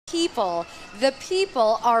people. The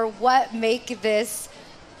people are what make this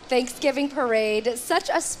Thanksgiving parade such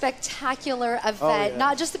a spectacular event. Oh, yeah.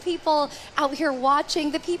 Not just the people out here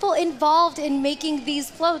watching, the people involved in making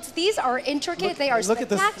these floats. These are intricate, they are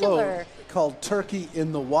spectacular. Look at this float called Turkey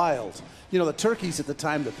in the Wild. You know, the turkeys at the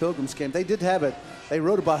time the Pilgrims came, they did have it. They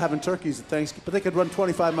wrote about having turkeys at Thanksgiving, but they could run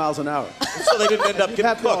 25 miles an hour. So they didn't end up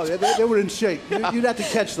getting cooked. They were in shape. You'd have to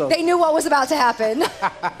catch those. They knew what was about to happen.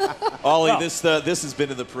 Ollie, this has been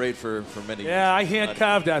in the parade for many years. Yeah, I hand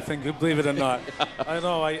carved that thing, believe it or not. I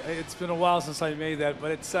know, it's been a while since I made that,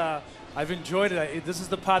 but it's I've enjoyed it. This is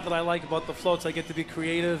the part that I like about the floats. I get to be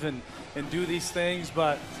creative and do these things,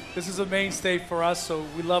 but this is a mainstay for us, so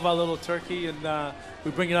we love our little turkey, and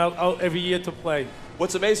we bring it out every year to play.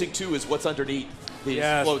 What's amazing, too, is what's underneath these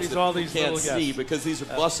floats that you can't see, because these are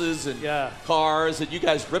buses and cars, and you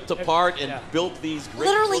guys ripped apart and built these great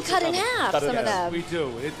Literally floats cut in half, some of them. We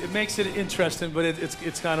do. It makes it interesting, but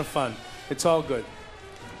it's kind of fun. It's all good.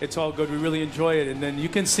 It's all good. We really enjoy it. And then you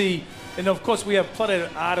can see, and of course we have plenty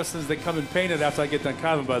of artisans that come and paint it after I get done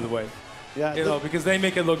carving, by the way. Yeah. You know, because they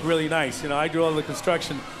make it look really nice. You know, I do all the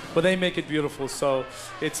construction, but they make it beautiful. So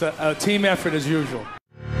it's a team effort as usual.